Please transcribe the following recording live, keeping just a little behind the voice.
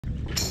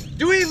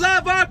Do we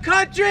love our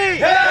country?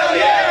 Hell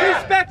yeah!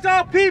 Respect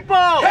all people?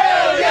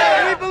 Hell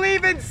yeah! Do we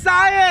believe in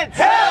science?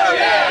 Hell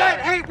yeah!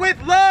 Fight hate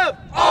with love?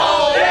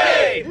 All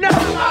day! Not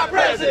my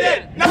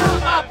president!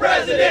 Not my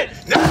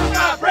president! Not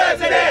my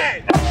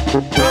president!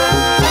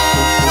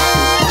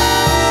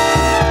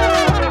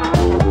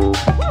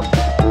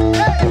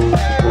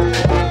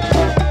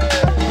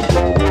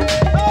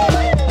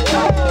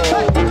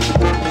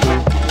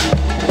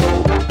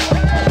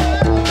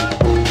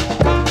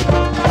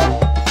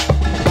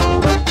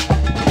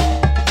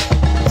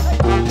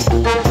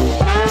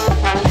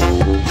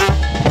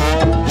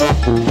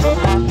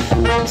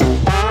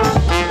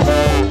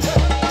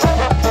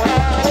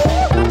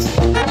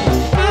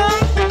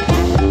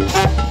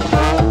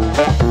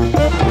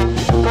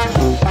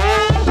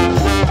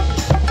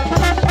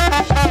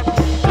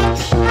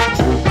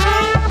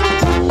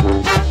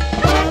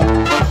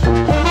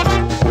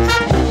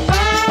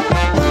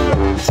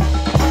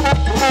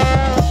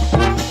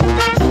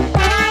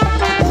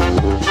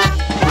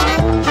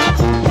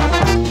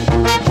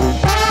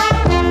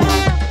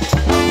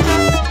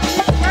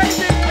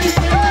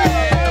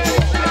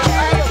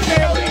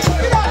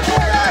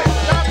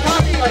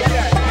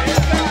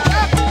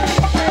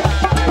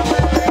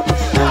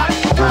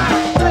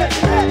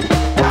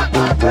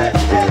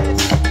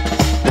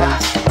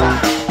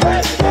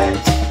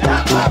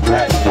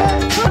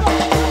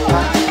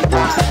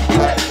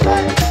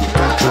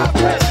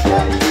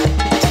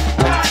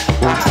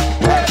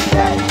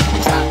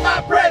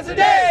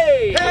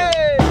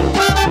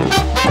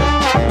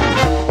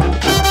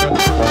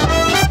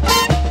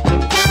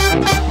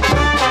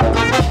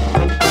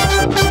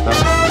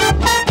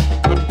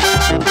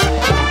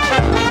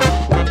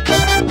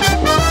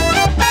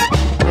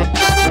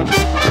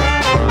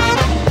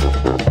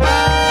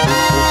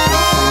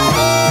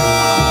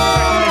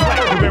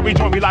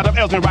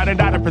 And ride and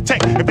die to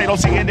protect. If they don't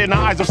see it in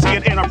our eyes, they'll see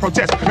it in our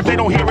protest. If they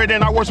don't hear it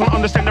in our words, won't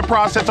understand the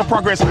process of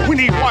progress. We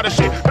need water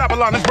shit.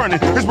 Babylon is burning.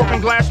 There's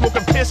broken glass,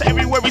 smoking piss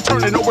everywhere we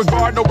turn it. No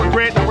regard, no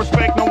regret, no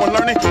respect, no one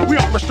learning. We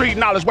offer street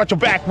knowledge, watch your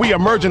back. We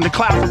emerge in the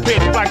clouds of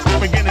pitch black,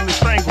 beginning to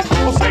strangle.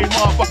 We'll say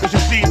motherfuckers, you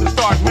see the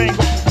stars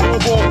mangle.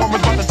 Global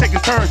warming's about to take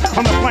its turn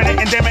on the planet,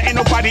 and damn it, ain't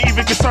nobody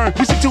even concerned.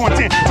 We see too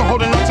intent, so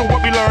holding on to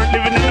what we learned,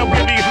 living in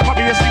oblivion.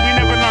 Obviously, we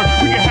never